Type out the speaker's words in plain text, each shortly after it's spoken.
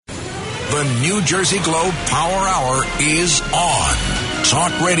The New Jersey Globe Power Hour is on.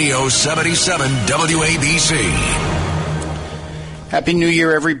 Talk Radio 77 WABC. Happy New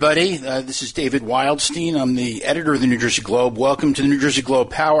Year, everybody. This is David Wildstein. I'm the editor of the New Jersey Globe. Welcome to the New Jersey Globe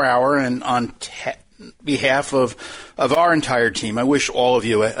Power Hour. And on behalf of our entire team, I wish all of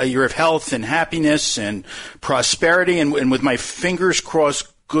you a year of health and happiness and prosperity. And with my fingers crossed,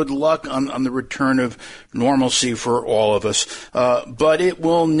 good luck on the return of normalcy for all of us. But it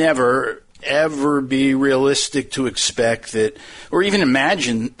will never, ever be realistic to expect that, or even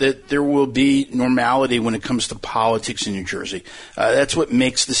imagine that there will be normality when it comes to politics in New Jersey. That's what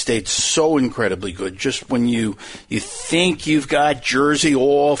makes the state so incredibly good. Just when you think you've got Jersey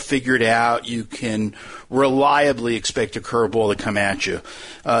all figured out, you can reliably expect a curveball to come at you.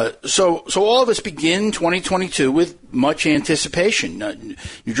 So all of us begin 2022 with much anticipation.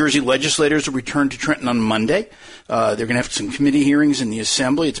 New Jersey legislators will return to Trenton on Monday. They're going to have some committee hearings in the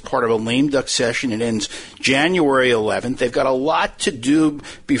Assembly. It's part of a lame duck session. It ends January 11th. They've got a lot to do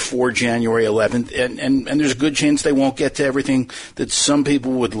before January 11th, and there's a good chance they won't get to everything that some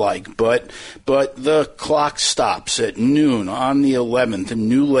people would like. But the clock stops at noon on the 11th, a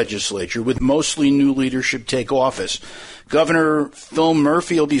new legislature with mostly new leadership take office. Governor Phil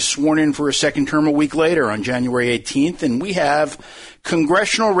Murphy will be sworn in for a second term a week later on January 18th, and we have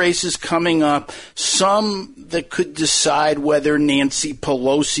congressional races coming up, some that could decide whether Nancy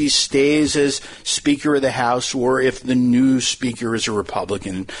Pelosi stays as Speaker of the House or if the new Speaker is a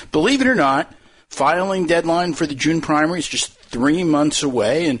Republican. Believe it or not, filing deadline for the June primary is just 3 months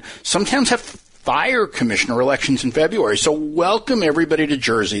away, and some towns have fire commissioner elections in February. So welcome everybody to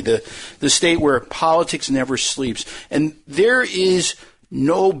Jersey, the state where politics never sleeps. And there is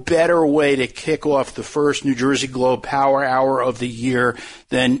no better way to kick off the first New Jersey Globe Power Hour of the year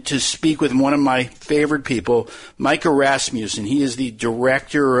than to speak with one of my favorite people, Micah Rasmussen. He is the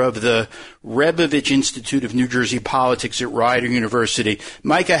director of the Rebovich Institute of New Jersey Politics at Rider University.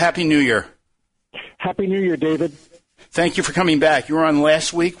 Micah, Happy New Year. Happy New Year, David. Thank you for coming back. You were on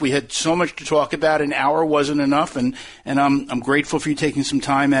last week. We had so much to talk about. An hour wasn't enough, and I'm grateful for you taking some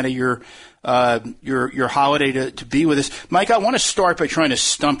time out of your holiday to be with us. Mike, I want to start by trying to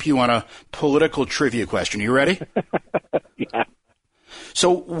stump you on a political trivia question. Are you ready? Yeah.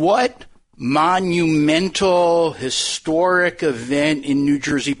 So what monumental, historic event in New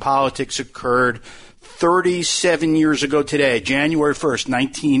Jersey politics occurred 37 years ago today, January 1st,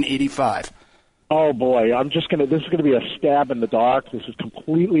 1985? Oh, boy. This is going to be a stab in the dark. This is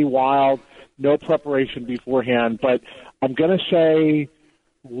completely wild. No preparation beforehand. But I'm going to say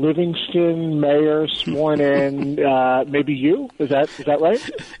Livingston mayor sworn in, maybe you? Is that right?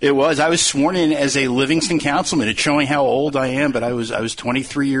 It was. I was sworn in as a Livingston councilman. It's showing how old I am, but I was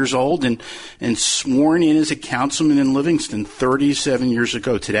 23 years old and sworn in as a councilman in Livingston 37 years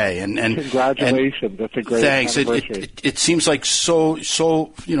ago today. And congratulations. That's a great thanks. anniversary. It seems like so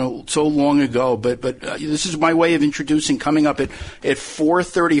long ago, but this is my way of introducing. Coming up at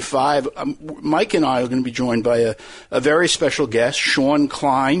 4:35, Mike and I are going to be joined by a very special guest, Sean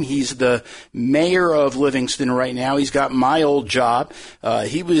Klein. He's the mayor of Livingston right now. He's got my old job.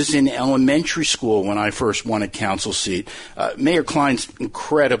 He was in elementary school when I first won a council seat. Mayor Klein's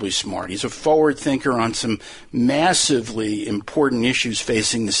incredibly smart. He's a forward thinker on some massively important issues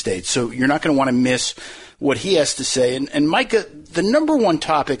facing the state. So you're not going to want to miss what he has to say. And Micah, the number one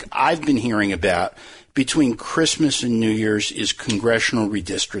topic I've been hearing about between Christmas and New Year's is congressional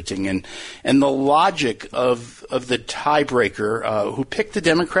redistricting and the logic of the tiebreaker who picked the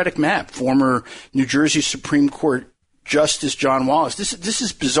Democratic map, former New Jersey Supreme Court Justice John Wallace. This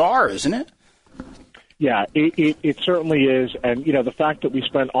is bizarre, isn't it? Yeah, it certainly is. And, the fact that we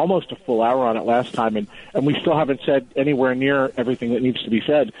spent almost a full hour on it last time and we still haven't said anywhere near everything that needs to be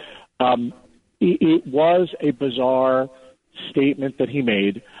said, it was a bizarre statement that he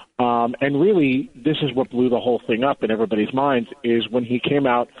made. And really, this is what blew the whole thing up in everybody's minds, is when he came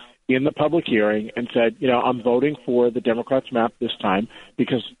out in the public hearing and said, I'm voting for the Democrats' map this time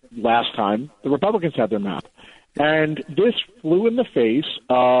because last time the Republicans had their map. And this flew in the face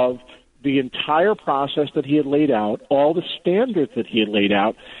of the entire process that he had laid out, all the standards that he had laid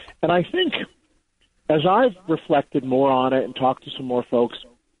out. And I think as I've reflected more on it and talked to some more folks,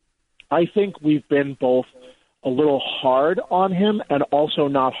 I think we've been both a little hard on him and also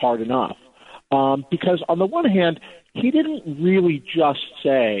not hard enough. Because on the one hand, he didn't really just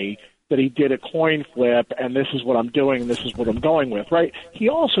say that he did a coin flip and this is what I'm doing and this is what I'm going with, right? He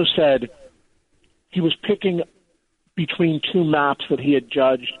also said he was picking between two maps that he had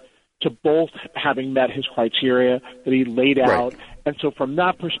judged to both having met his criteria that he laid out. And so from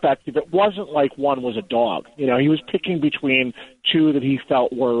that perspective, it wasn't like one was a dog. He was picking between two that he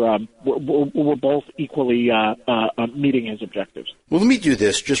felt were both equally meeting his objectives. Well, let me do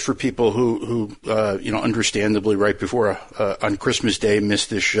this just for people who understandably right before on Christmas Day missed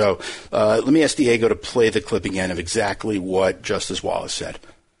this show. Let me ask Diego to play the clip again of exactly what Justice Wallace said.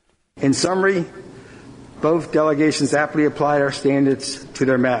 In summary, both delegations aptly applied our standards to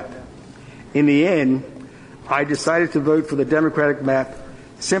their map. In the end, I decided to vote for the Democratic map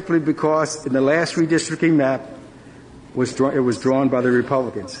simply because in the last redistricting map it was drawn by the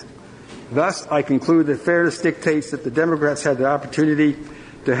Republicans. Thus, I conclude that fairness dictates that the Democrats had the opportunity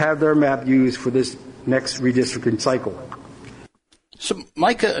to have their map used for this next redistricting cycle. So,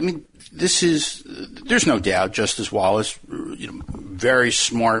 Micah, there's no doubt Justice Wallace, very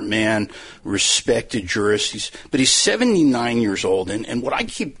smart man, respected jurist, but he's 79 years old, and what I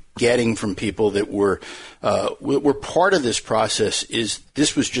keep getting from people that were part of this process is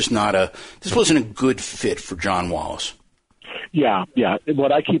this wasn't a good fit for John Wallace. Yeah.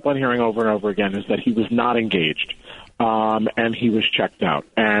 What I keep on hearing over and over again is that he was not engaged. And he was checked out.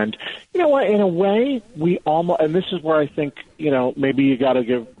 And you know what? In a way, we almost, and this is where I think, maybe you got to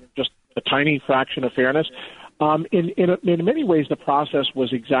give just a tiny fraction of fairness. In many ways, the process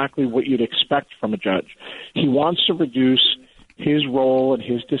was exactly what you'd expect from a judge. He wants to reduce his role and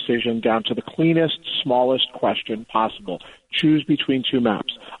his decision down to the cleanest, smallest question possible. Choose between two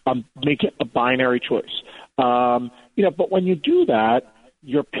maps. Make it a binary choice. But when you do that,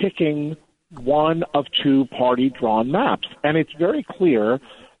 you're picking one of two party-drawn maps. And it's very clear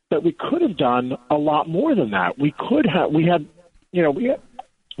that we could have done a lot more than that. We had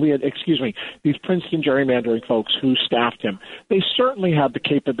these Princeton gerrymandering folks who staffed him. They certainly had the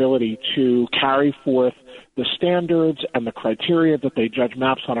capability to carry forth the standards and the criteria that they judge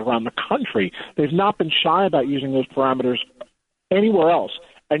maps on around the country. They've not been shy about using those parameters anywhere else.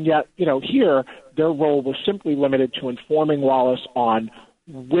 And yet, here, their role was simply limited to informing Wallace on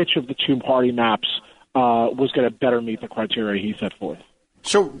which of the two-party maps was going to better meet the criteria he set forth.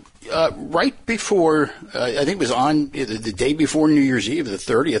 So right before, I think it was on the day before New Year's Eve, the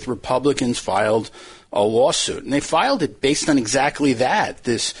 30th, Republicans filed a lawsuit. And they filed it based on exactly that,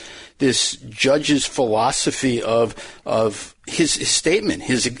 this judge's philosophy of his statement,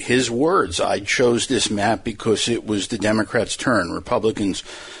 his words. I chose this map because it was the Democrats' turn. Republicans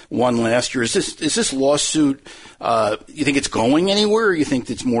won last year. Is this lawsuit, you think it's going anywhere, or you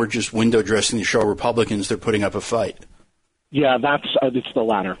think it's more just window dressing to show Republicans they're putting up a fight? Yeah, it's the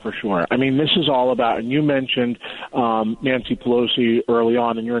latter for sure. I mean, this is all about, and you mentioned Nancy Pelosi early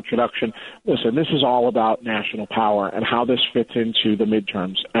on in your introduction. Listen, this is all about national power and how this fits into the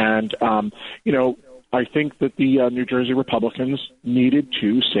midterms. And, I think that the New Jersey Republicans needed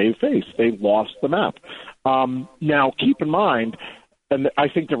to save face. They lost the map. Now, keep in mind, and I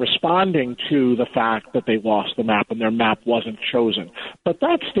think they're responding to the fact that they lost the map and their map wasn't chosen. But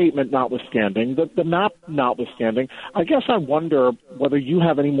that statement notwithstanding, the map notwithstanding, I guess I wonder whether you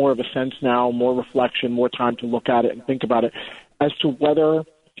have any more of a sense now, more reflection, more time to look at it and think about it, as to whether,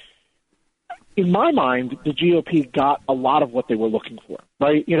 in my mind, the GOP got a lot of what they were looking for,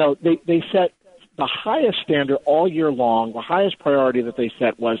 right? They set the highest standard all year long. The highest priority that they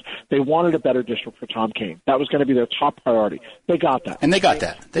set was they wanted a better district for Tom Kean. That was going to be their top priority. They got that. And they got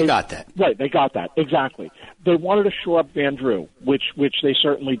that. They got that. Right, they got that. Exactly. They wanted to shore up Van Drew, which they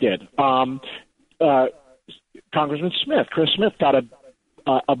certainly did. Congressman Smith, Chris Smith, got a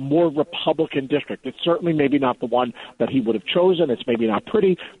more Republican district. It's certainly maybe not the one that he would have chosen. It's maybe not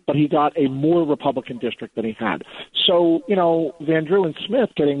pretty, but he got a more Republican district than he had. So, Van Drew and Smith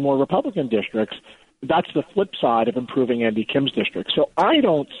getting more Republican districts, that's the flip side of improving Andy Kim's district. So I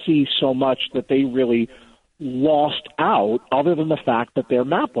don't see so much that they really lost out, other than the fact that their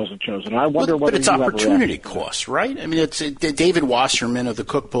map wasn't chosen. I wonder whether. But it's opportunity cost, right? I mean, it's David Wasserman of the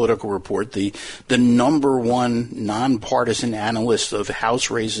Cook Political Report, the number one nonpartisan analyst of House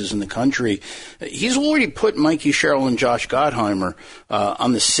races in the country. He's already put Mikey Sherrill and Josh Gottheimer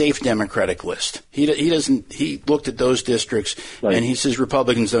on the safe Democratic list. He looked at those districts, right, and he says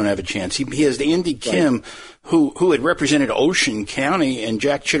Republicans don't have a chance. He has Andy Kim, right, who had represented Ocean County, and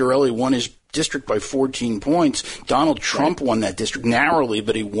Jack Ciattarelli won his district by 14 points. Donald Trump won that district narrowly,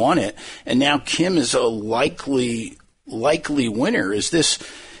 but he won it. And now Kim is a likely winner. Is this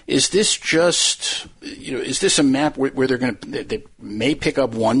just, is this a map where they may pick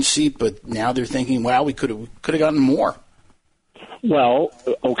up one seat, but now they're thinking, wow, we could have gotten more? Well,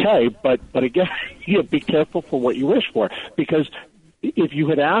 okay, but again, be careful for what you wish for, because if you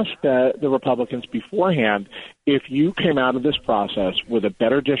had asked the Republicans beforehand, if you came out of this process with a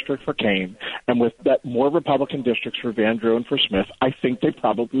better district for Kaine and with more Republican districts for Van Drew and for Smith, I think they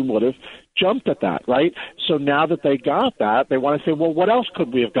probably would have jumped at that, right? So now that they got that, they want to say, well, what else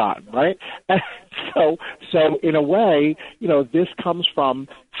could we have gotten, right? And so in a way, this comes from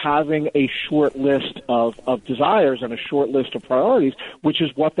having a short list of desires and a short list of priorities, which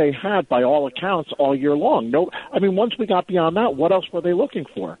is what they had by all accounts all year long. Once we got beyond that, what else were they looking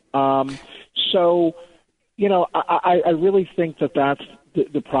for? I really think that's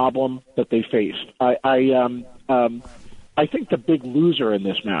the problem that they faced. I think the big loser in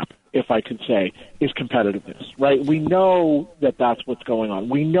this map, if I could say, is competitiveness, right? We know that that's what's going on.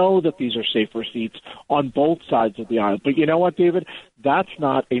 We know that these are safer seats on both sides of the aisle. But you know what, David? That's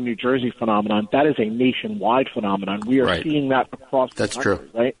not a New Jersey phenomenon. That is a nationwide phenomenon. We are seeing that across the country, true.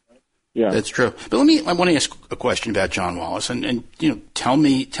 Right? Yeah, that's true. But I want to ask a question about John Wallace, and tell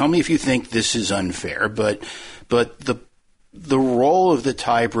me if you think this is unfair. But the role of the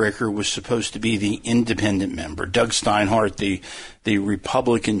tiebreaker was supposed to be the independent member. Doug Steinhardt, the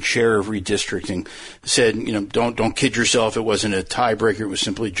Republican chair of redistricting, said, don't kid yourself. It wasn't a tiebreaker. It was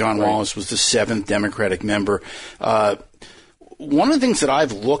simply John Wallace was the seventh Democratic member. One of the things that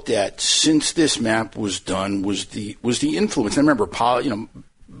I've looked at since this map was done was the influence. I remember,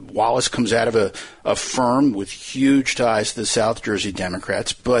 Wallace comes out of a firm with huge ties to the South Jersey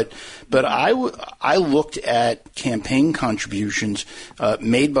Democrats, but I looked at campaign contributions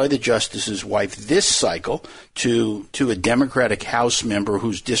made by the justice's wife this cycle to a Democratic House member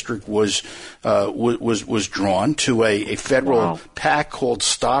whose district was drawn, to a federal PAC called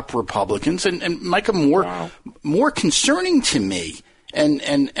Stop Republicans, and Micah, more concerning to me.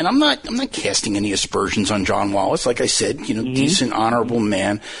 And I'm not casting any aspersions on John Wallace. Like I said, decent, honorable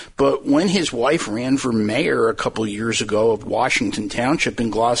man. But when his wife ran for mayor a couple of years ago of Washington Township in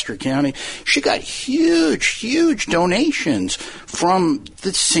Gloucester County, she got huge donations from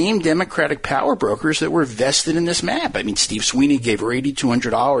the same Democratic power brokers that were vested in this map. I mean, Steve Sweeney gave her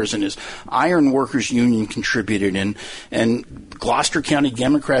 $8,200, and his Iron Workers Union contributed, and Gloucester County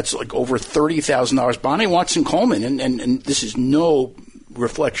Democrats like over $30,000. Bonnie Watson Coleman, and this is no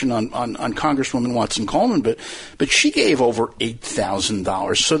reflection on Congresswoman Watson Coleman, but she gave over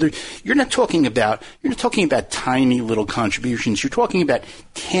 $8,000. So you're not talking about tiny little contributions. You're talking about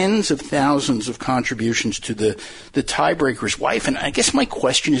tens of thousands of contributions to the tiebreaker's wife. And I guess my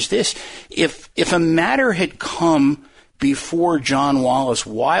question is this: if a matter had come before John Wallace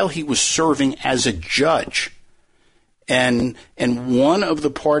while he was serving as a judge, and one of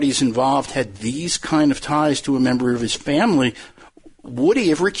the parties involved had these kind of ties to a member of his family, would he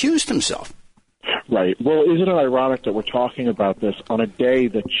have recused himself? Right. Well, isn't it ironic that we're talking about this on a day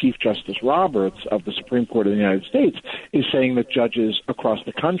that Chief Justice Roberts of the Supreme Court of the United States is saying that judges across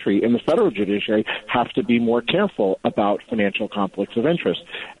the country in the federal judiciary have to be more careful about financial conflicts of interest?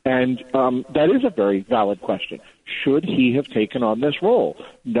 And that is a very valid question. Should he have taken on this role,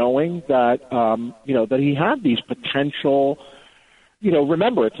 knowing that that he had these potential?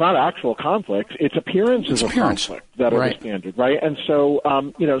 Remember, it's not actual conflicts; it's appearances of conflict that are the standard, right? And so,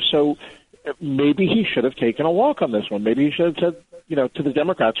 so maybe he should have taken a walk on this one. Maybe he should have said, to the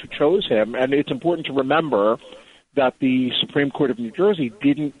Democrats who chose him. And it's important to remember that the Supreme Court of New Jersey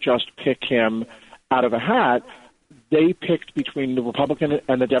didn't just pick him out of a hat. They picked between the Republican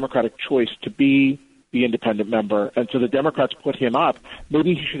and the Democratic choice to be the independent member. And so the Democrats put him up.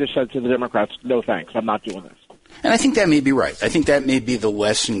 Maybe he should have said to the Democrats, no thanks, I'm not doing this. And I think that may be right. I think that may be the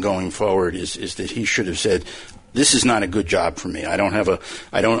lesson going forward is that he should have said, this is not a good job for me. I don't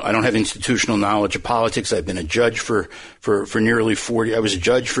have institutional knowledge of politics. I've been a judge for nearly 40. I was a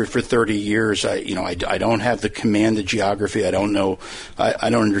judge for 30 years. I don't have the command of geography. I don't know. I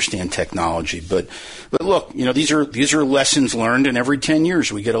don't understand technology. But look, these are lessons learned, and every 10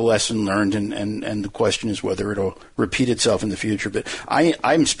 years we get a lesson learned, and the question is whether it'll repeat itself in the future. But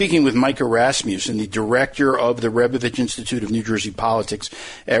I'm speaking with Micah Rasmussen, the director of the Rebovich Institute of New Jersey Politics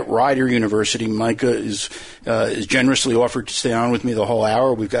at Rider University. Micah is generously offered to stay on with me the whole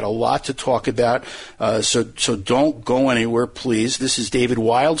hour. We've got a lot to talk about, so don't go anywhere, please. This is David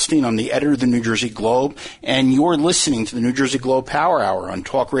Wildstein. I'm the editor of the New Jersey Globe, and you're listening to the New Jersey Globe Power Hour on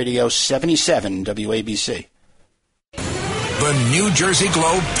Talk Radio 77 WABC. The New Jersey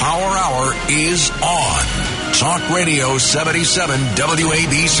Globe Power Hour is on Talk Radio 77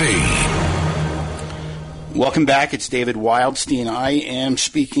 WABC. Welcome back. It's David Wildstein. I am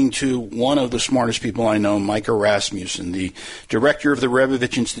speaking to one of the smartest people I know, Micah Rasmussen, the director of the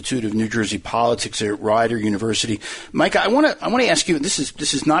Rebovich Institute of New Jersey Politics at Rider University. Micah, I want to ask you. This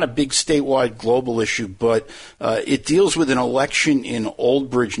is not a big statewide global issue, but it deals with an election in Old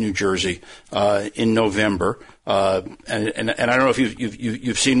Bridge, New Jersey, in November. And I don't know if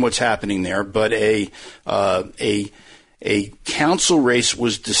you've seen what's happening there, but a council race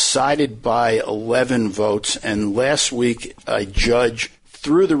was decided by 11 votes, and last week a judge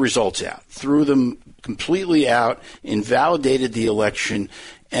threw the results out, threw them completely out, invalidated the election,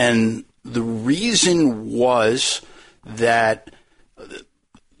 and the reason was that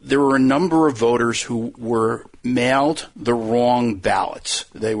there were a number of voters who were mailed the wrong ballots.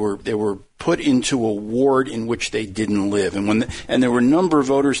 They were put into a ward in which they didn't live, and there were a number of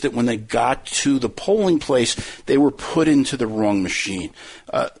voters that when they got to the polling place, they were put into the wrong machine.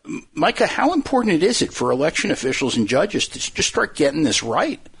 Micah, how important is it for election officials and judges to just start getting this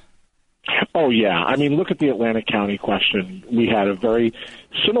right? Oh, yeah. I mean, look at the Atlantic County question. We had a very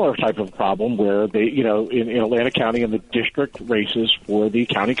similar type of problem where they, in Atlantic County in the district races for the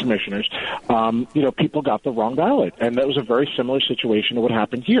county commissioners, people got the wrong ballot. And that was a very similar situation to what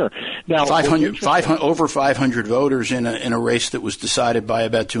happened here. Now, 500 over 500 voters in a race that was decided by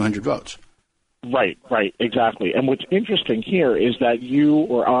about 200 votes. Right, exactly. And what's interesting here is that you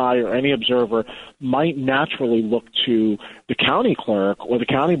or I or any observer might naturally look to the county clerk or the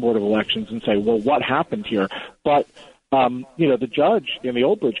county board of elections and say, well, what happened here? But, the judge in the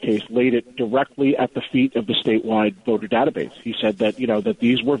Old Bridge case laid it directly at the feet of the statewide voter database. He said that, that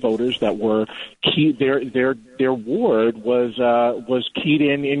these were voters that were key, their ward was keyed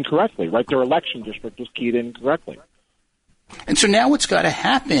in incorrectly, right? Their election district was keyed in incorrectly. And so now what's got to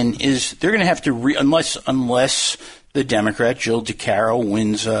happen is they're going to have to unless the Democrat Jill DeCaro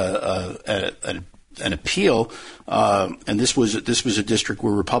wins an appeal, and this was a district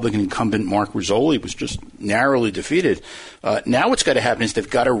where Republican incumbent Mark Rizzoli was just narrowly defeated. Now what's got to happen is they've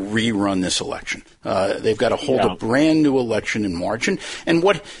got to rerun this election. They've got to hold a brand new election in March, and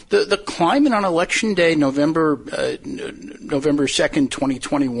what the climate on Election Day, November 2nd,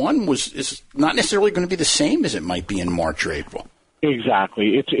 2021, is not necessarily going to be the same as it might be in March or April.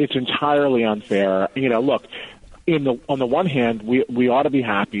 Exactly, it's entirely unfair. Look. On the one hand, we ought to be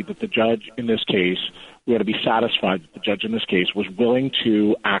happy that the judge in this case, we ought to be satisfied that the judge in this case was willing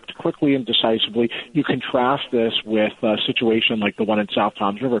to act quickly and decisively. You contrast this with a situation like the one in South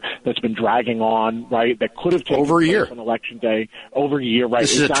Toms River that's been dragging on, right, that could have taken over a year on Election Day, over a year, right?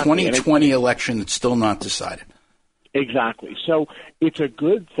 This is exactly. A 2020 election that's still not decided. Exactly. So it's a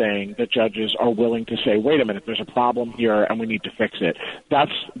good thing that judges are willing to say, wait a minute, there's a problem here and we need to fix it. That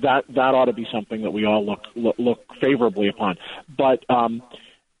ought to be something that we all look favorably upon. But,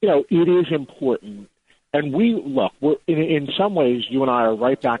 it is important. And we're in some ways, you and I are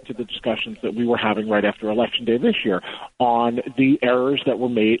right back to the discussions that we were having right after Election Day this year on the errors that were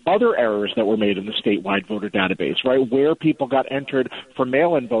made, other errors that were made in the statewide voter database, right, where people got entered for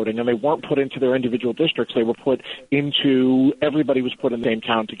mail-in voting and they weren't put into their individual districts. They were put into, everybody was put in the same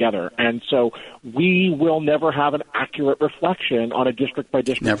town together. And so we will never have an accurate reflection on a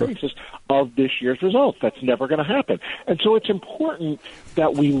district-by-district basis of this year's results. That's never going to happen. And so it's important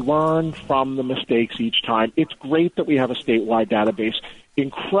that we learn from the mistakes each time. It's great that we have a statewide database,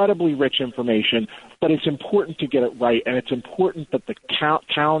 incredibly rich information, but it's important to get it right, and it's important that the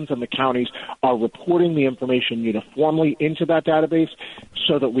towns and the counties are reporting the information uniformly into that database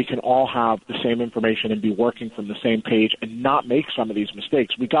so that we can all have the same information and be working from the same page and not make some of these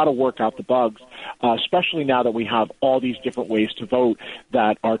mistakes. We got to work out the bugs, especially now that we have all these different ways to vote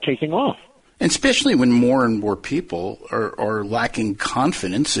that are taking off. And especially when more and more people are lacking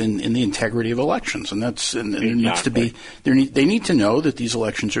confidence in the integrity of elections, and exactly. There needs to be they need to know that these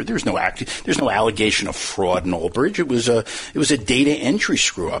elections are there's no allegation of fraud in Old Bridge. It was a data entry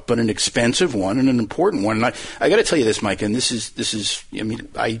screw up, but an expensive one and an important one. And I got to tell you this, Mike, and this is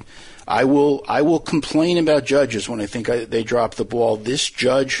I will complain about judges when I think they drop the ball. This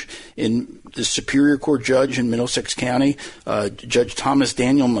judge in the Superior Court judge in Middlesex County, Judge Thomas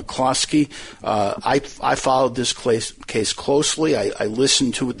Daniel McCloskey, I followed this case closely. I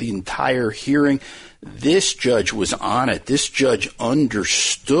listened to the entire hearing. This judge was on it. This judge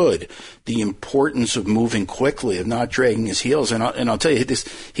understood the importance of moving quickly, of not dragging his heels. And I'll tell you this: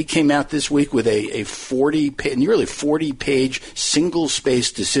 he came out this week with a nearly 40-page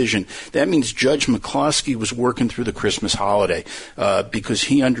single-spaced decision. That means Judge McCloskey was working through the Christmas holiday because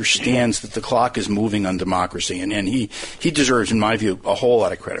he understands that the clock is moving on democracy, and he deserves, in my view, a whole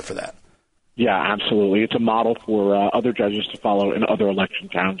lot of credit for that. Yeah, absolutely. It's a model for other judges to follow in other election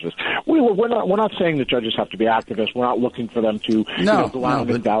challenges. We're not saying that judges have to be activists. We're not looking for them to go out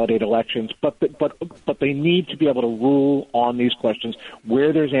and invalidate elections, but they need to be able to rule on these questions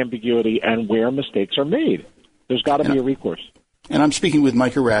where there's ambiguity and where mistakes are made. There's got to be a recourse. And I'm speaking with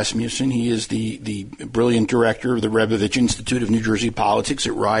Micah Rasmussen. He is the brilliant director of the Rebovich Institute of New Jersey Politics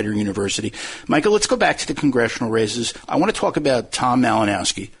at Rider University. Micah, let's go back to the congressional races. I want to talk about Tom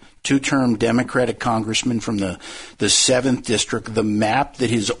Malinowski, two-term Democratic congressman from the 7th District. The map that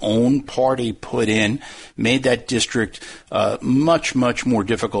his own party put in made that district much, much more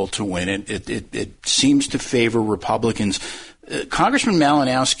difficult to win. It seems to favor Republicans. Congressman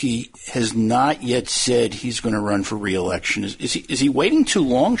Malinowski has not yet said he's going to run for re-election. Is he waiting too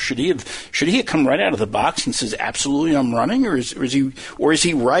long? Should he have come right out of the box and says absolutely I'm running, or is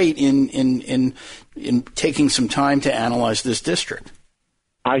he right in taking some time to analyze this district?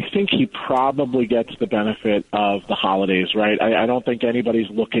 I think he probably gets the benefit of the holidays, right? I don't think anybody's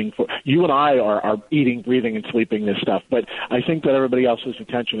looking for – you and I are eating, breathing, and sleeping this stuff, but I think that everybody else's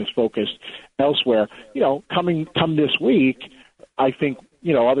attention is focused elsewhere. Come this week, I think,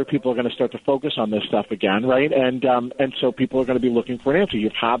 other people are going to start to focus on this stuff again, right? And so people are going to be looking for an answer.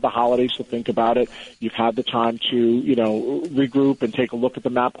 You've had the holidays to think about it. You've had the time to, regroup and take a look at the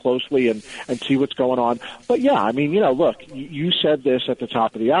map closely and see what's going on. But yeah, look, you said this at the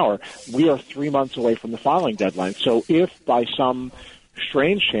top of the hour. We are 3 months away from the filing deadline. So if by some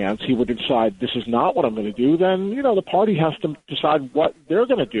strange chance he would decide this is not what I'm going to do, then, the party has to decide what they're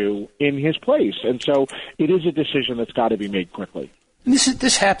going to do in his place. And so it is a decision that's got to be made quickly. And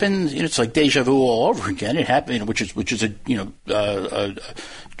this happened. It's like deja vu all over again. It happened, which is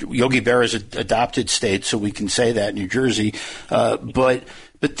Yogi Berra's adopted state, so we can say that New Jersey. But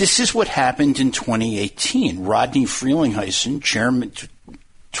this is what happened in 2018. Rodney Frelinghuysen, chairman,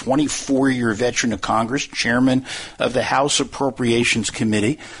 24-year veteran of Congress, chairman of the House Appropriations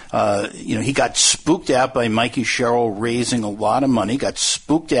Committee. He got spooked out by Mikey Sherrill raising a lot of money, got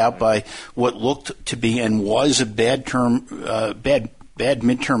spooked out by what looked to be and was a bad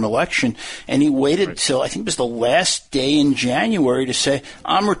midterm election, and he waited till I think it was the last day in January to say,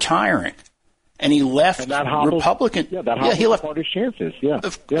 I'm retiring. And he left Republican. He left party's chances.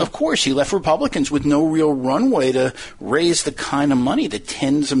 Of course, he left Republicans with no real runway to raise the kind of money, the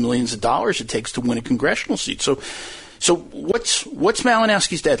tens of millions of dollars it takes to win a congressional seat. So what's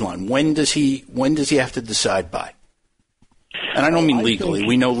Malinowski's deadline? When does he have to decide by? And I don't mean legally.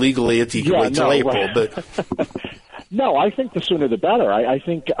 We know legally it's until April, but no, I think the sooner the better. I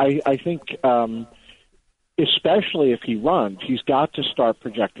think. Especially if he runs, he's got to start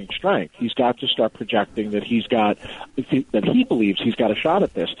projecting strength. He's got to start projecting that that he believes he's got a shot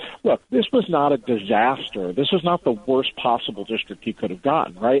at this. Look, this was not a disaster. This was not the worst possible district he could have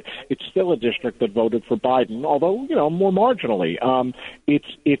gotten, right? It's still a district that voted for Biden, although, more marginally.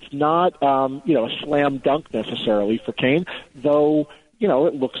 It's not, a slam dunk necessarily for Kaine, though,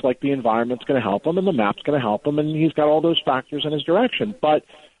 it looks like the environment's going to help him and the map's going to help him, and he's got all those factors in his direction. But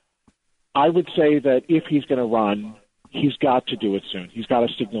I would say that if he's going to run, he's got to do it soon. He's got to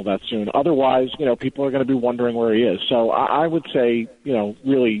signal that soon. Otherwise, people are going to be wondering where he is. So I would say,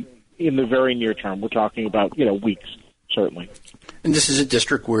 really in the very near term, we're talking about, weeks, certainly. And this is a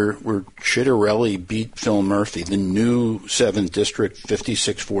district where Chitterelli beat Phil Murphy, the new 7th District,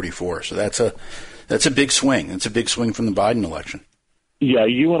 56-44. So that's a big swing. It's a big swing from the Biden election. Yeah,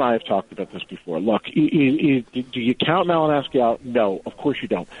 you and I have talked about this before. Look, do you count Malinowski out? No, of course you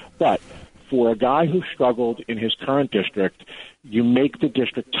don't. But for a guy who struggled in his current district, you make the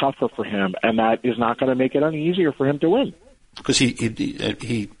district tougher for him, and that is not going to make it any easier for him to win. Because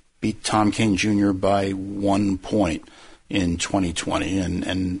he beat Tom Kaine Jr. by 1 point in 2020,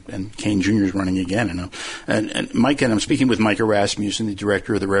 and Kaine Jr. is running again. And Mike, and I'm speaking with Micah Rasmussen, the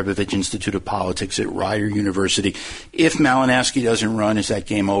director of the Rebovich Institute of Politics at Rider University. If Malinowski doesn't run, is that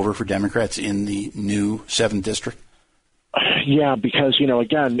game over for Democrats in the new 7th District? Yeah, because,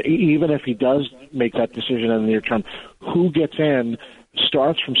 again, even if he does make that decision in the near term, who gets in,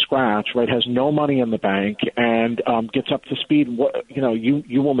 starts from scratch, right, has no money in the bank, and gets up to speed.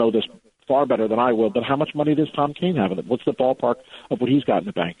 You will know this far better than I will, but how much money does Tom Kaine have in it? What's the ballpark of what he's got in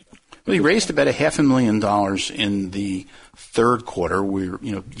the bank? Well, he raised about $500,000 in the third quarter.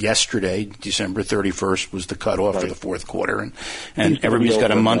 Yesterday, December 31st, was the cutoff for the fourth quarter, and everybody's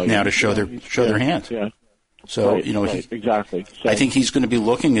got a month now to show their hand. Yeah. So, exactly. So, I think he's going to be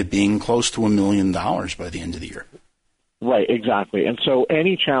looking at being close to $1 million by the end of the year. Right, exactly. And so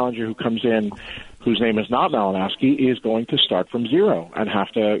any challenger who comes in whose name is not Malinowski is going to start from zero and have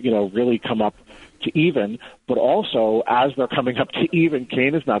to, really come up to even, but also as they're coming up to even,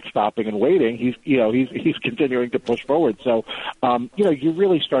 Kaine is not stopping and waiting. He's continuing to push forward. So, you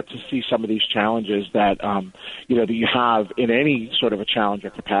really start to see some of these challenges that, that you have in any sort of a challenger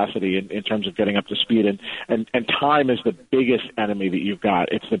capacity in terms of getting up to speed. And time is the biggest enemy that you've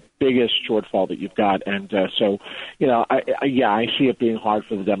got. It's the biggest shortfall that you've got. And I see it being hard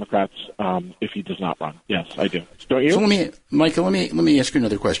for the Democrats if he does not run. Yes, I do. Don't you? So Micah, let me ask you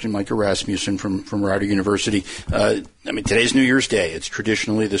another question. Micah Rasmussen from Rider University. Today's New Year's Day. It's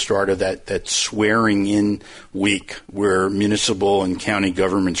traditionally the start of that swearing-in week where municipal and county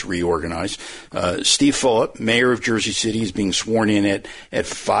governments reorganize. Steve Fulop, mayor of Jersey City, is being sworn in at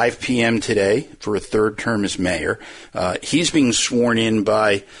 5 p.m. today for a third term as mayor. He's being sworn in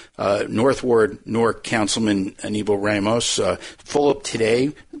by North Ward Newark Councilman Aníbal Ramos. Fulop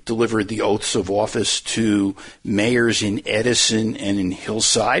today delivered the oaths of office to mayors in Edison and in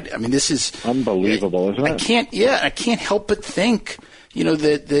Hillside. This is unbelievable, isn't it? I can't help but think,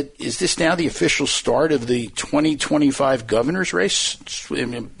 that is this now the official start of the 2025 governor's race?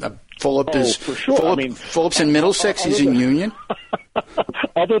 Fulop is for sure. Fulop's in Middlesex. He's in Union.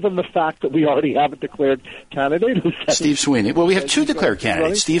 Other than the fact that we already have a declared candidate, Steve Sweeney. Well, we have two declared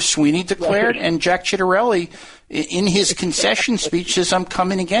candidates. Steve Sweeney declared, and Jack Ciattarelli, in his concession speech, says, "I'm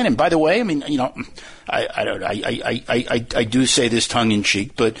coming again." And by the way, I do say this tongue in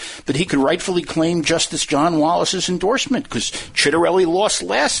cheek, but he could rightfully claim Justice John Wallace's endorsement because Ciattarelli lost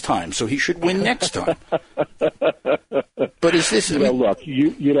last time, so he should win next time. But is this? Look,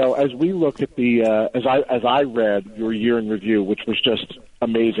 as we look at the as I read your year in review, which was just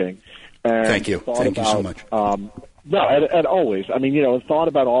amazing. And thank you so much. And always, and thought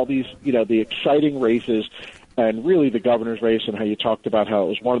about all these, the exciting races, and really the governor's race, and how you talked about how it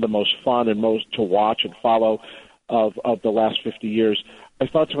was one of the most fun and most to watch and follow of the last 50 years. I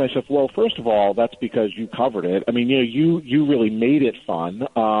thought to myself, well, first of all, that's because you covered it. You really made it fun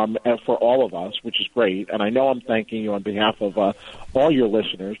for all of us, which is great. And I know I'm thanking you on behalf of all your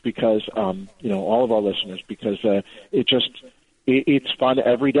listeners because, all of our listeners, because it's fun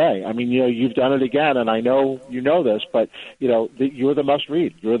every day. You've done it again, and I know you know this, but you're the must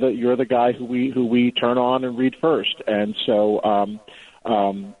read. You're the guy who we turn on and read first, and so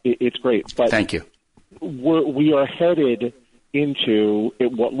it's great. But thank you. We are headed into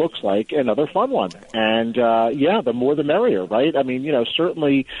what looks like another fun one, and the more the merrier, right?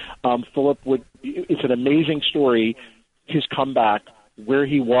 Certainly, Fulop it's an amazing story. His comeback, where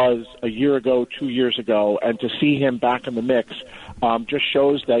he was a year ago, 2 years ago, and to see him back in the mix just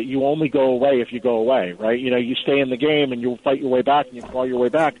shows that you only go away if you go away, right? You stay in the game and you fight your way back and you claw your way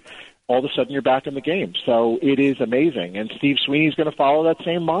back. All of a sudden you're back in the game. So it is amazing. And Steve Sweeney's going to follow that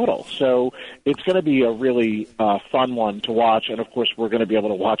same model. So it's going to be a really fun one to watch. And, of course, we're going to be able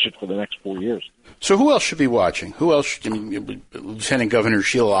to watch it for the next 4 years. So who else should be watching? Who else? Lieutenant Governor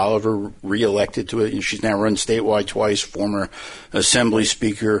Sheila Oliver reelected to it, and she's now run statewide twice. Former Assembly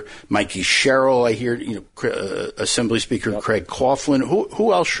Speaker Mikey Sherrill, I hear. Assembly Speaker Craig Coughlin.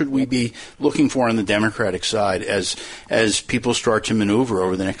 Who else should we be looking for on the Democratic side as people start to maneuver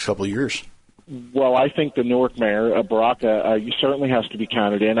over the next couple of years? Well, I think the Newark mayor, Baraka, certainly has to be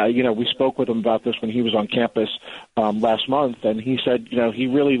counted in. We spoke with him about this when he was on campus last month, and he said, he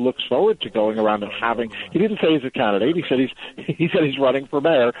really looks forward to going around and having. He didn't say he's a candidate. He said he's running for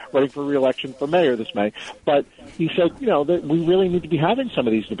mayor, running for re-election for mayor this May. But he said, that we really need to be having some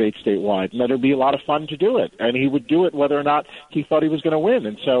of these debates statewide, and that it'd be a lot of fun to do it. And he would do it whether or not he thought he was going to win.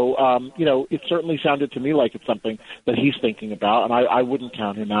 And so, it certainly sounded to me like it's something that he's thinking about, and I wouldn't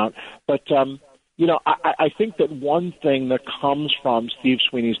count him out. But I think that one thing that comes from Steve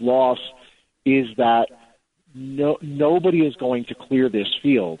Sweeney's loss is that nobody is going to clear this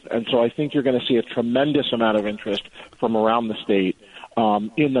field. And so I think you're going to see a tremendous amount of interest from around the state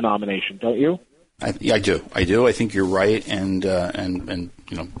in the nomination, don't you? I do. I think you're right, and ain't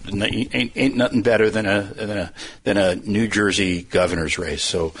nothing better than a New Jersey governor's race.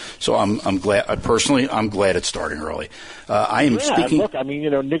 So I'm glad. Personally, I'm glad it's starting early. I am speaking. Look,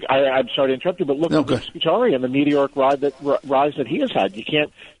 Nick. I'm sorry to interrupt you, but look at Nick Scutari and the meteoric rise that he has had.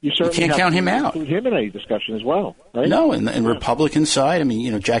 You certainly can't count him out. Include him in any discussion as well, right? No, and Republican side.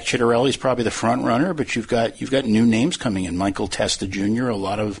 Jack Ciattarelli is probably the front runner, but you've got new names coming in. Michael Testa Jr. A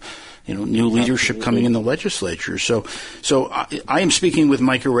lot of new leadership coming in the legislature. So I am speaking with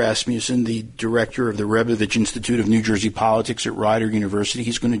Micah Rasmussen, the director of the Rebovich Institute of New Jersey Politics at Rider University.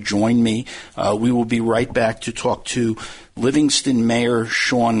 He's going to join me. We will be right back to talk to Livingston Mayor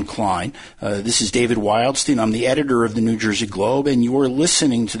Shawn Klein. This is David Wildstein. I'm the editor of the New Jersey Globe, and you are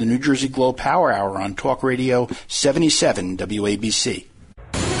listening to the New Jersey Globe Power Hour on Talk Radio 77 WABC.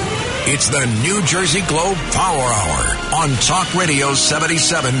 It's the New Jersey Globe Power Hour on Talk Radio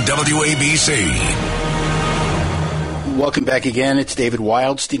 77 WABC. Welcome back again. It's David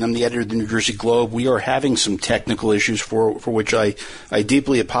Wildstein. I'm the editor of the New Jersey Globe. We are having some technical issues for which I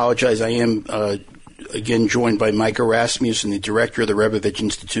deeply apologize. I am again joined by Micah Rasmussen, the director of the Rebovich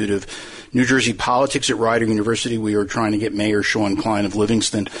Institute of New Jersey Politics at Rider University. We are trying to get Mayor Sean Klein of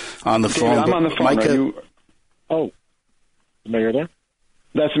Livingston on the phone. I'm on the phone. Micah, Oh, is Mayor there?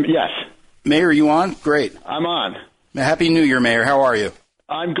 Yes. Mayor, are you on? Great. I'm on. Happy New Year, Mayor. How are you?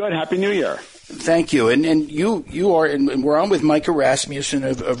 I'm good. Happy New Year. Thank you. And you are, and we're on with Micah Rasmussen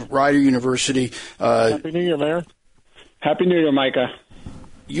of Rider University. Happy New Year, Mayor. Happy New Year, Micah.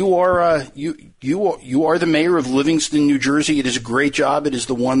 You are you are the mayor of Livingston, New Jersey. It is a great job. It is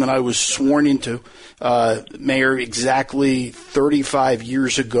the one that I was sworn into, Mayor, exactly 35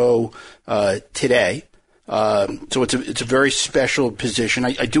 years ago today. So it's a very special position.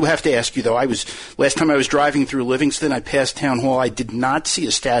 I do have to ask you though. Last time I was driving through Livingston, I passed Town Hall. I did not see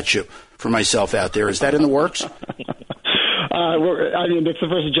a statue for myself out there. Is that in the works? I mean, it's the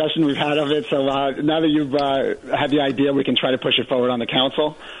first suggestion we've had of it. So now that you've had the idea, we can try to push it forward on the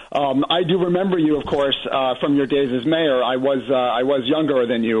council. I do remember you, of course, from your days as mayor. I was younger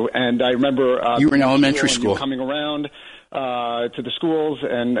than you, and I remember you were in elementary school coming around to the schools,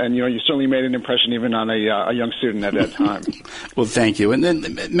 and you certainly made an impression even on a young student at that time. Well, thank you. And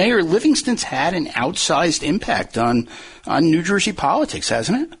then, Mayor, Livingston's had an outsized impact on New Jersey politics,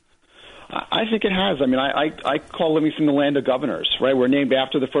 hasn't it? I think it has. I mean, I call Livingston the land of governors, right? We're named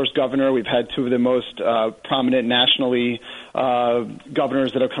after the first governor. We've had two of the most prominent nationally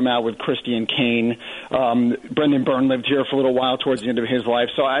governors that have come out with Christie and Kane. Brendan Byrne lived here for a little while towards the end of his life.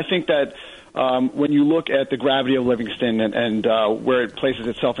 So I think that when you look at the gravity of Livingston and where it places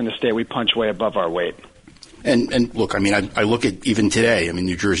itself in the state, we punch way above our weight. And look, I mean, I look at even today. I mean,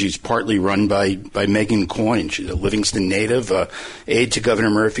 New Jersey's partly run by Megan Coyne. She's a Livingston native, aide to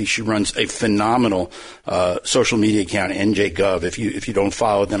Governor Murphy. She runs a phenomenal social media account, NJGov. If you don't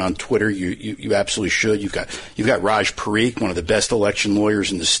follow them on Twitter, you absolutely should. You've got Raj Parikh, one of the best election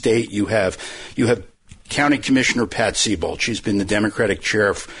lawyers in the state. You have County Commissioner Pat Siebold. She's been the Democratic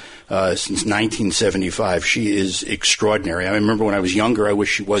chair since 1975. She is extraordinary. I remember when I was younger, I wish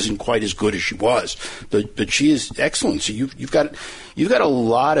she wasn't quite as good as she was, but she is excellent. So you've got a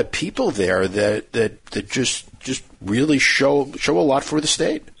lot of people there that just really show a lot for the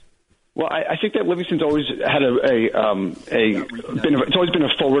state. Well, I think that Livingston's always had it's always been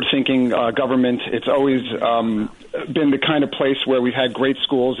a forward-thinking government. It's always been the kind of place where we've had great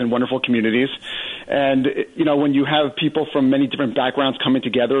schools and wonderful communities. And when you have people from many different backgrounds coming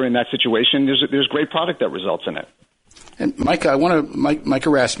together in that situation, there's great product that results in it. And Micah, Micah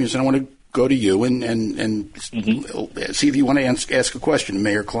Rasmussen, I want to go to you and see if you want to ask a question to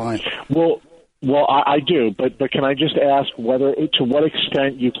Mayor Klein. Well, I do, but can I just ask to what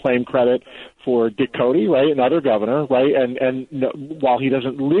extent you claim credit for Dick Cody, right, another governor, right, and while he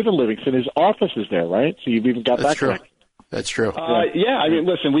doesn't live in Livingston, his office is there, right? So you've even got that correct. That's true. Yeah, I mean,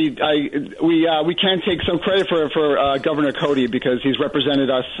 listen, we can take some credit for Governor Cody because he's represented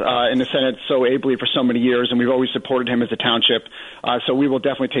us in the Senate so ably for so many years, and we've always supported him as a township. So we will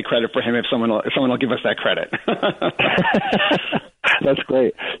definitely take credit for him if someone will give us that credit. That's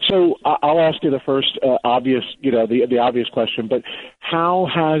great. So I'll ask you the first obvious, the obvious question, but how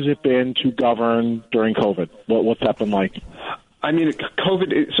has it been to govern during COVID? What's that been like? I mean,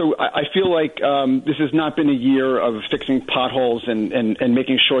 COVID, so I feel like this has not been a year of fixing potholes and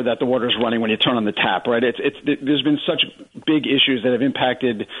making sure that the water's running when you turn on the tap, right? There's been such big issues that have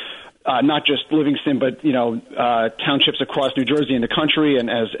impacted not just Livingston, but, townships across New Jersey and the country. And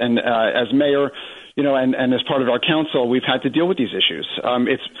as mayor, and as part of our council, we've had to deal with these issues.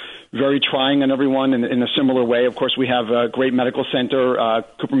 It's very trying on everyone in a similar way. Of course, we have a great medical center,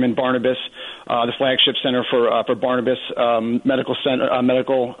 Cooperman Barnabas, the flagship center for Barnabas Medical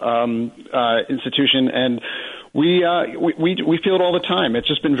Institution, and we feel it all the time. It's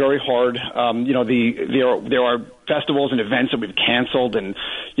just been very hard. There are festivals and events that we've canceled, and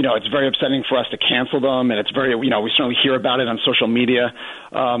it's very upsetting for us to cancel them, and it's very we certainly hear about it on social media.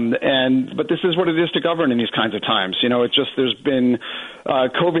 But this is what it is to govern in these kinds of times. It's just there's been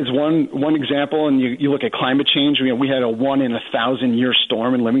COVID's one example, and you look at climate change. We had a 1 in 1,000 year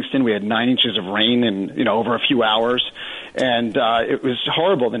storm in Livingston. We had 9 inches of rain in over a few hours. And it was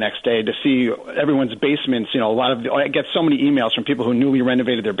horrible the next day to see everyone's basements. I get so many emails from people who newly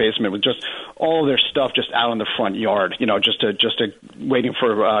renovated their basement with just all their stuff just out in the front yard. Just waiting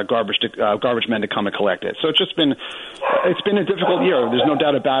for garbage men to come and collect it. So it's been a difficult year. There's no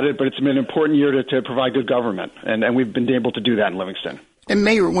doubt about it. But it's been an important year to provide good government, and we've been able to do that in Livingston. And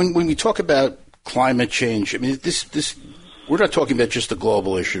Mayor, when we talk about climate change, I mean, this we're not talking about just a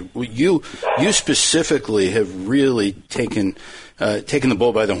global issue. You specifically have really taken the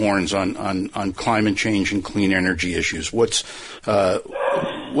bull by the horns on climate change and clean energy issues. What's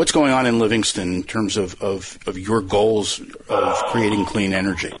going on in Livingston in terms of your goals of creating clean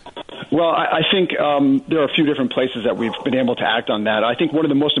energy? Well, I think there are a few different places that we've been able to act on that. I think one of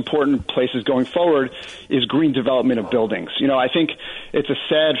the most important places going forward is green development of buildings. I think it's a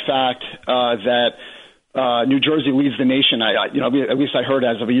sad fact that New Jersey leads the nation. At least I heard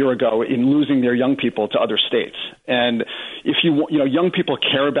as of a year ago, in losing their young people to other states. And if young people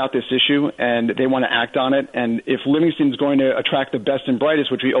care about this issue and they want to act on it, and if Livingston is going to attract the best and brightest,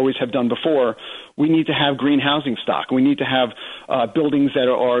 which we always have done before, we need to have green housing stock. We need to have buildings that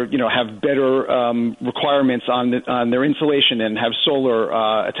are have better requirements on their insulation and have solar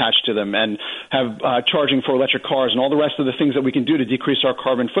attached to them, and have charging for electric cars and all the rest of the things that we can do to decrease our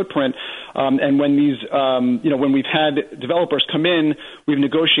carbon footprint. And when these when we've had developers come in, we've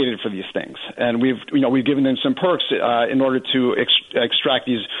negotiated for these things, and we've given them some perks in order to extract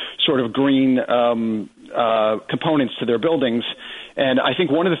these sort of green components to their buildings. And I think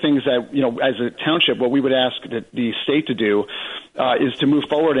one of the things that, as a township, what we would ask the state to do is to move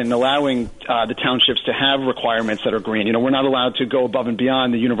forward in allowing the townships to have requirements that are green. We're not allowed to go above and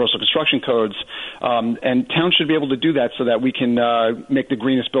beyond the universal construction codes, and towns should be able to do that so that we can make the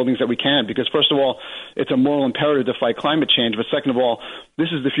greenest buildings that we can. Because, first of all, it's a moral imperative to fight climate change, but second of all, this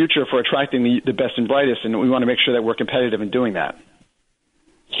is the future for attracting the best and brightest, and we want to make sure that we're competitive in doing that.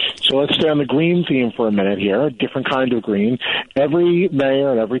 So let's stay on the green theme for a minute here, a different kind of green. Every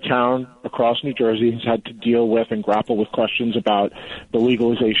mayor and every town across New Jersey has had to deal with and grapple with questions about the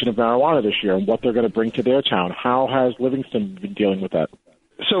legalization of marijuana this year and what they're going to bring to their town. How has Livingston been dealing with that?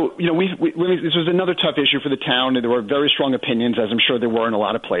 So, this was another tough issue for the town. There were very strong opinions, as I'm sure there were in a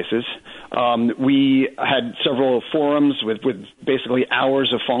lot of places. We had several forums with basically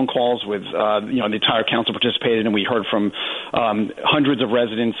hours of phone calls with, the entire council participated, and we heard from hundreds of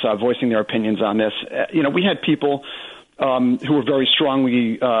residents voicing their opinions on this. We had people who were very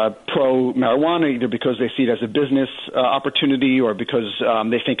strongly pro-marijuana, either because they see it as a business opportunity or because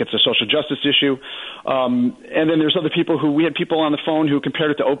they think it's a social justice issue. And then there's other people we had people on the phone who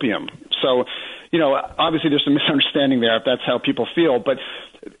compared it to opium. So, obviously there's some misunderstanding there if that's how people feel. But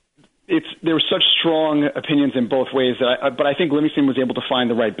there were such strong opinions in both ways but I think Livingston was able to find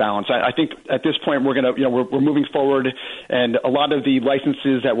the right balance. I think at this point we're moving forward, and a lot of the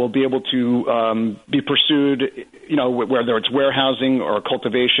licenses that will be able to be pursued, whether it's warehousing or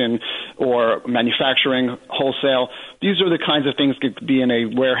cultivation or manufacturing, wholesale, these are the kinds of things that could be in a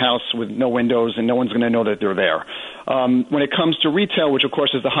warehouse with no windows and no one's going to know that they're there. When it comes to retail, which of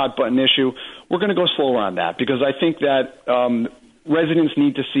course is the hot button issue, we're going to go slower on that, because I think that residents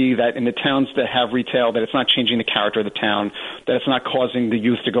need to see that in the towns that have retail, that it's not changing the character of the town, that it's not causing the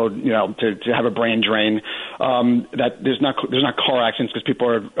youth to go, to have a brain drain, that there's not car accidents because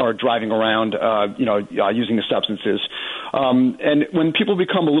people are driving around, using the substances. And when people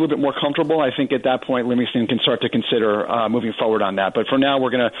become a little bit more comfortable, I think at that point Livingston can start to consider moving forward on that. But for now,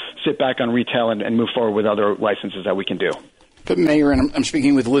 we're going to sit back on retail and move forward with other licenses that we can do. But Mayor, and I'm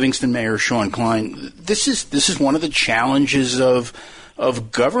speaking with Livingston Mayor Sean Klein, this is one of the challenges of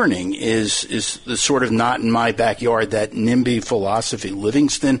governing is the sort of not in my backyard, that NIMBY philosophy.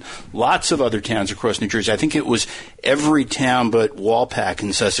 Livingston, lots of other towns across New Jersey, I think it was every town but Walpack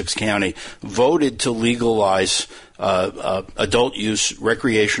in Sussex County voted to legalize adult use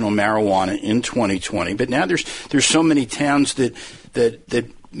recreational marijuana in 2020. But now there's so many towns that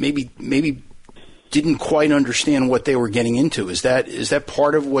maybe didn't quite understand what they were getting into. Is that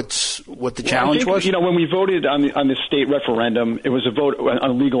part of what the challenge was? When we voted on the state referendum, it was a vote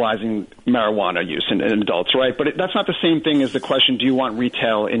on legalizing marijuana use in adults, right? But that's not the same thing as the question: do you want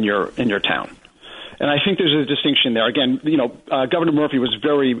retail in your town? And I think there's a distinction there. Again, Governor Murphy was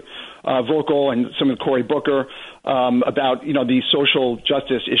very vocal, and some of Cory Booker about the social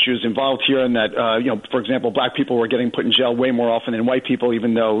justice issues involved here, and that for example, black people were getting put in jail way more often than white people,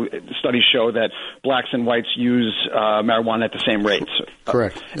 even though studies show that blacks and whites use marijuana at the same rates.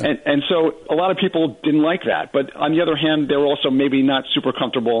 Correct. Yeah. And so a lot of people didn't like that, but on the other hand, they were also maybe not super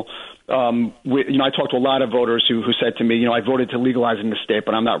comfortable. I talked to a lot of voters who said to me, I voted to legalize in the state,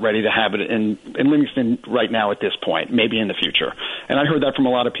 but I'm not ready to have it in Livingston right now at this point, maybe in the future. And I heard that from a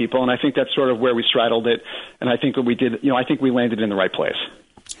lot of people, and I think that's sort of where we straddled it, and I think what we did, I think we landed in the right place.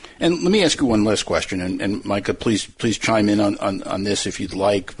 And let me ask you one last question, and Micah, please chime in on this if you'd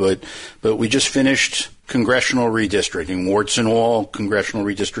like, but we just finished congressional redistricting. Warts and all, congressional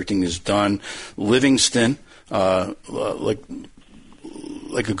redistricting is done. Livingston,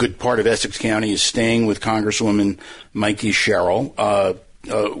 like a good part of Essex County, is staying with Congresswoman Mikey Sherrill.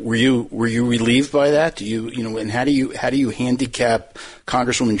 Were you relieved by that? And how do you handicap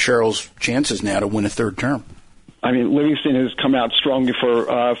Congresswoman Sherrill's chances now to win a third term? I mean, Livingston has come out strongly for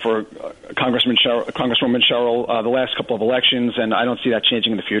Congresswoman Sherrill the last couple of elections, and I don't see that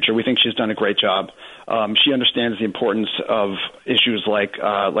changing in the future. We think she's done a great job. She understands the importance of issues like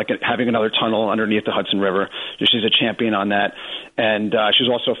having another tunnel underneath the Hudson River. She's a champion on that, and she's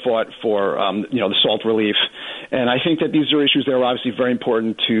also fought for the salt relief. And I think that these are issues that are obviously very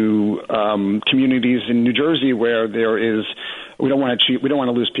important to communities in New Jersey where there is. We don't want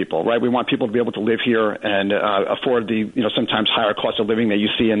to lose people, right? We want people to be able to live here and afford the sometimes higher cost of living that you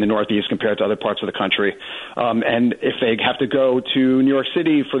see in the Northeast compared to other parts of the country. And if they have to go to New York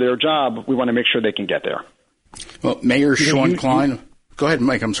City for their job, we want to make sure they can get there. Well, Mayor Sean Klein. Go ahead,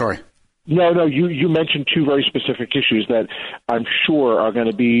 Mike. I'm sorry. No, you mentioned two very specific issues that I'm sure are going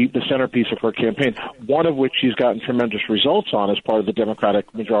to be the centerpiece of her campaign, one of which she's gotten tremendous results on as part of the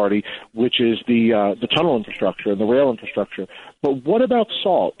Democratic majority, which is the tunnel infrastructure and the rail infrastructure. But what about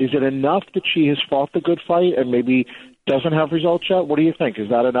salt? Is it enough that she has fought the good fight and maybe doesn't have results yet? What do you think? Is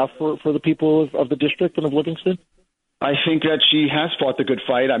that enough for the people of the district and of Livingston? I think that she has fought the good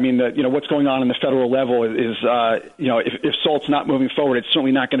fight. I mean, what's going on the federal level is, if SALT's not moving forward, it's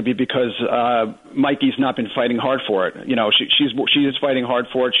certainly not going to be because Mikey's not been fighting hard for it. She is fighting hard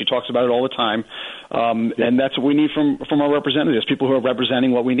for it. She talks about it all the time, and that's what we need from our representatives, people who are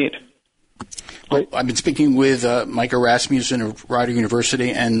representing what we need. Well, I've been speaking with Micah Rasmussen of Rider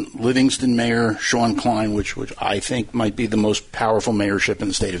University and Livingston Mayor Sean Klein, which I think might be the most powerful mayorship in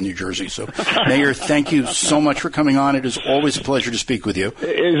the state of New Jersey. So, Mayor, thank you so much for coming on. It is always a pleasure to speak with you.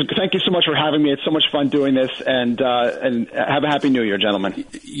 Thank you so much for having me. It's so much fun doing this, and have a happy New Year, gentlemen.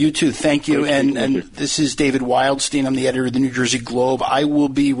 You too. Thank you. And this is David Wildstein. I'm the editor of the New Jersey Globe. I will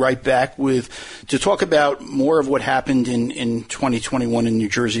be right back to talk about more of what happened in 2021 in New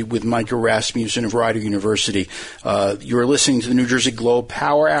Jersey with Micah Rasmussen of Rider University. You're listening to the New Jersey Globe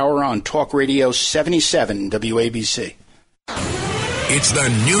Power Hour on Talk Radio 77 WABC. It's the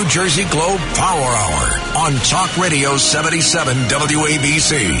New Jersey Globe Power Hour on Talk Radio 77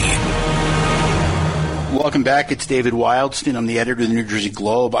 WABC. Welcome back. It's David Wildstein. I'm the editor of the New Jersey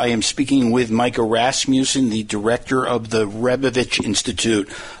Globe. I am speaking with Micah Rasmussen, the director of the Rebovich Institute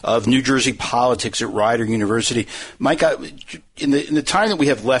of New Jersey Politics at Rider University. Micah, in the time that we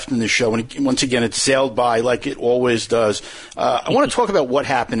have left in this show, and once again, it's sailed by like it always does, I want to talk about what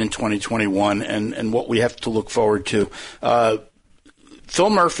happened in 2021 and what we have to look forward to. Phil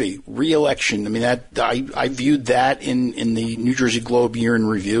Murphy, re-election. I mean, I viewed that in the New Jersey Globe Year in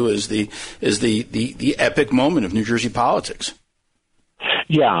Review as the epic moment of New Jersey politics.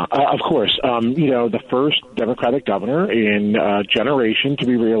 Yeah, of course. The first Democratic governor in a generation to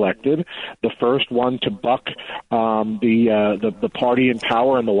be reelected, the first one to buck the party in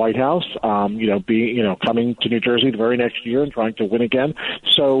power in the White House, coming to New Jersey the very next year and trying to win again.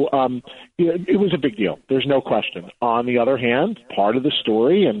 So it was a big deal. There's no question. On the other hand, part of the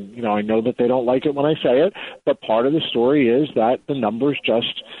story, and I know that they don't like it when I say it, but part of the story is that the numbers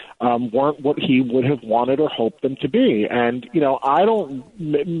just weren't what he would have wanted or hoped them to be. And, I don't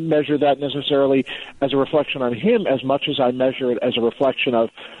measure that necessarily as a reflection on him as much as I measure it as a reflection of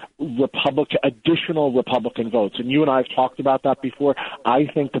additional Republican votes. And you and I have talked about that before. I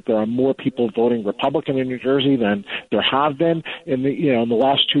think that there are more people voting Republican in New Jersey than there have been in the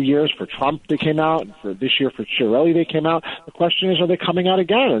last 2 years. For Trump, they came out, and for this year for Chiarelli, they came out. The question is, are they coming out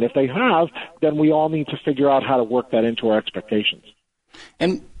again? And if they have, then we all need to figure out how to work that into our expectations.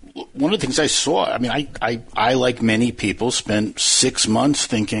 And one of the things I saw, I mean, I like many people, spent 6 months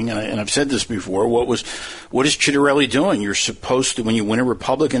thinking, and I've said this before, what is Chiarelli doing? You're supposed to, when you win a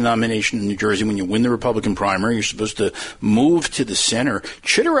Republican nomination in New Jersey, when you win the Republican primary, you're supposed to move to the center.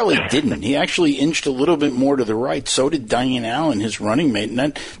 Chiarelli didn't. He actually inched a little bit more to the right. So did Diane Allen, his running mate,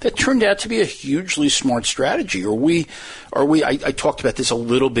 and that turned out to be a hugely smart strategy. I talked about this a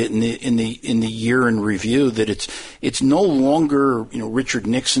little bit in the year in review, that it's no longer Richard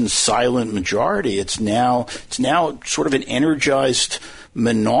Nixon's silent majority. It's now sort of an energized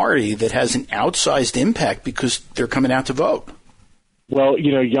minority that has an outsized impact because they're coming out to vote. Well,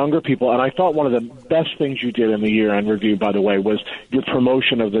 younger people, and I thought one of the best things you did in the year-end review, by the way, was your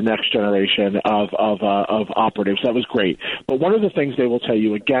promotion of the next generation of operatives. That was great. But one of the things they will tell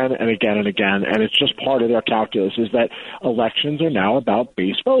you again and again and again, and it's just part of their calculus, is that elections are now about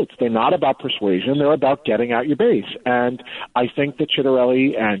base votes. They're not about persuasion. They're about getting out your base. And I think that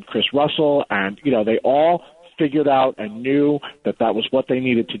Chiarelli and Chris Russell and, they all figured out and knew that that was what they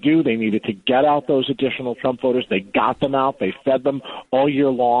needed to do. They needed to get out those additional Trump voters. They got them out. They fed them all year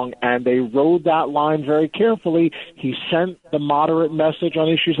long, and they rode that line very carefully. He sent the moderate message on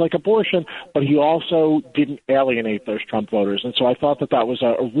issues like abortion, but he also didn't alienate those Trump voters. And so I thought that was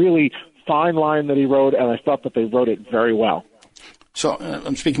a really fine line that he rode, and I thought that they rode it very well. So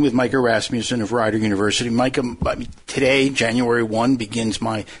I'm speaking with Micah Rasmussen of Rider University. Micah, today, January 1, I'm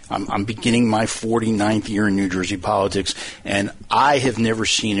beginning my 49th year in New Jersey politics, and I have never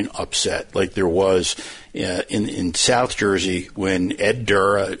seen an upset like there was in South Jersey when Ed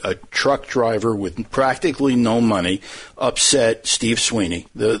Durr, a truck driver with practically no money, upset Steve Sweeney,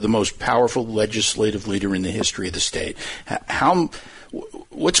 the most powerful legislative leader in the history of the state.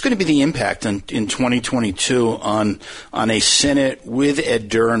 What's going to be the impact in 2022 on a Senate with Ed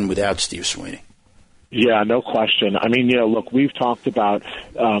Durr and without Steve Sweeney? Yeah, no question. I mean, look, we've talked about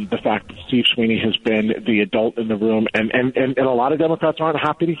the fact that Steve Sweeney has been the adult in the room, and a lot of Democrats aren't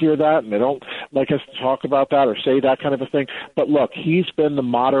happy to hear that, and they don't like us to talk about that or say that kind of a thing. But look, he's been the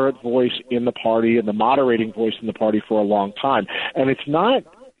moderate voice in the party and the moderating voice in the party for a long time, and it's not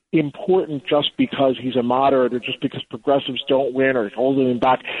important just because he's a moderate or just because progressives don't win or holding him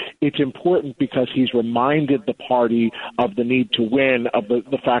back. It's important because he's reminded the party of the need to win, of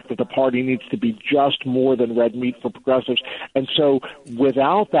the fact that the party needs to be just more than red meat for progressives. And so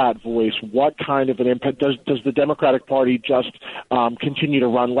without that voice, what kind of an impact does the Democratic Party just continue to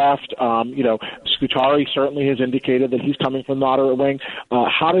run left? Scutari certainly has indicated that he's coming from the moderate wing.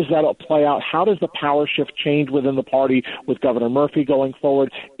 How does that play out? How does the power shift change within the party with Governor Murphy going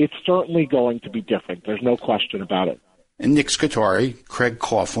forward? It's certainly going to be different. There's no question about it. And Nick Scutari, Craig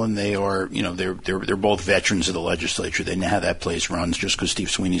Coughlin, they are, they're both veterans of the legislature. They know how that place runs. Just because Steve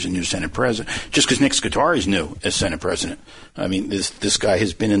Sweeney's a new Senate president, just because Nick Scutari's new as Senate president. I mean, this guy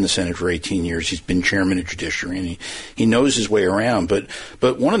has been in the Senate for 18 years. He's been chairman of Judiciary, and he knows his way around. But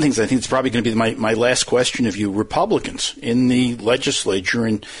one of the things I think it's probably going to be my last question of you, Republicans in the legislature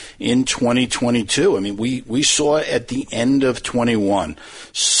in 2022. I mean, we saw at the end of 21,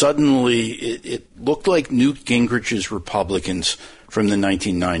 suddenly it looked like Newt Gingrich's Republicans from the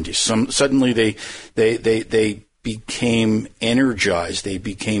 1990s. Suddenly they became energized. They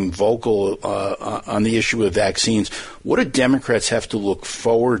became vocal on the issue of vaccines. What do Democrats have to look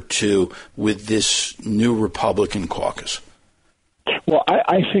forward to with this new Republican caucus? Well,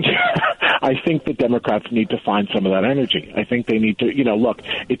 I think the Democrats need to find some of that energy. I think they need to, look,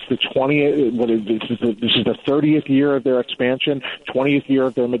 it's the 20th. This is the 30th year of their expansion, 20th year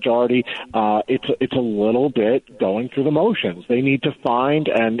of their majority. It's a little bit going through the motions. They need to find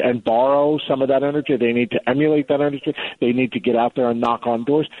and borrow some of that energy. They need to emulate that energy. They need to get out there and knock on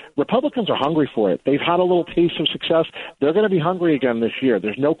doors. Republicans are hungry for it. They've had a little taste of success. They're going to be hungry again this year.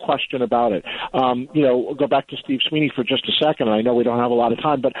 There's no question about it. Go back to Steve Sweeney for just a second. I know we don't have a lot of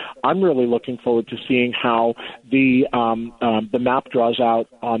time, but I'm really looking forward to seeing how the map draws out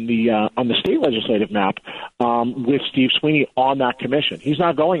on the state legislative map with Steve Sweeney on that commission. He's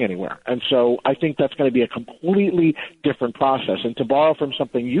not going anywhere, and so I think that's going to be a completely different process. And to borrow from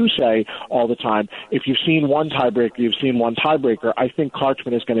something you say all the time, if you've seen one tiebreaker, you've seen one tiebreaker. I think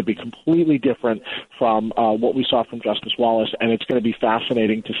Karchman is going to be completely different from what we saw from Justice Wallace, and it's going to be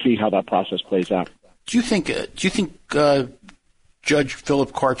fascinating to see how that process plays out. Do you think Judge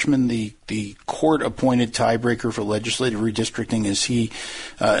Philip Karchman, the court-appointed tiebreaker for legislative redistricting, is he,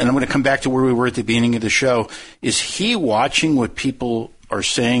 and I'm going to come back to where we were at the beginning of the show, is he watching what people are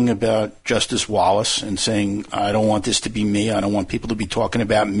saying about Justice Wallace and saying, I don't want this to be me, I don't want people to be talking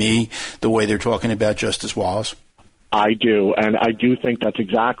about me the way they're talking about Justice Wallace? I do, and I do think that's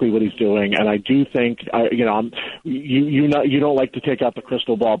exactly what he's doing. And I do think, you don't like to take out the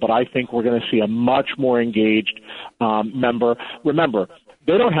crystal ball, but I think we're going to see a much more engaged member. Remember,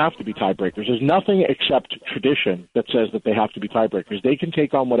 they don't have to be tiebreakers. There's nothing except tradition that says that they have to be tiebreakers. They can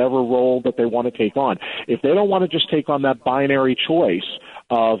take on whatever role that they want to take on. If they don't want to just take on that binary choice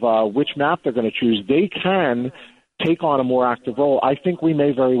of which map they're going to choose, they can take on a more active role. I think we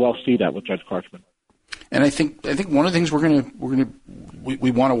may very well see that with Judge Karchman. And I think one of the things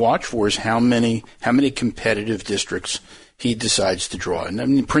we want to watch for is how many competitive districts he decides to draw. And I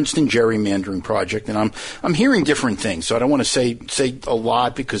mean, Princeton gerrymandering project, and I'm hearing different things. So I don't want to say a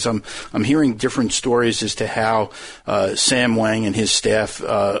lot because I'm hearing different stories as to how Sam Wang and his staff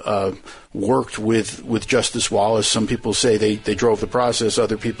worked with Justice Wallace. Some people say they drove the process.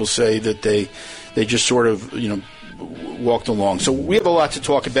 Other people say that they just sort of walked along. So we have a lot to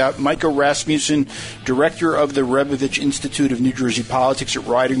talk about. Micah Rasmussen, director of the Rebovich Institute of New Jersey Politics at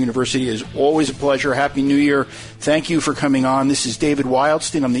Rider University, is always a pleasure. Happy New Year. Thank you for coming on. This is David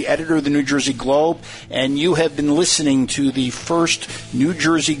Wildstein. I'm the editor of the New Jersey Globe, and you have been listening to the first New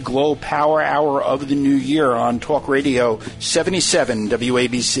Jersey Globe Power Hour of the new year on Talk Radio 77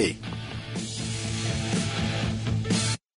 WABC.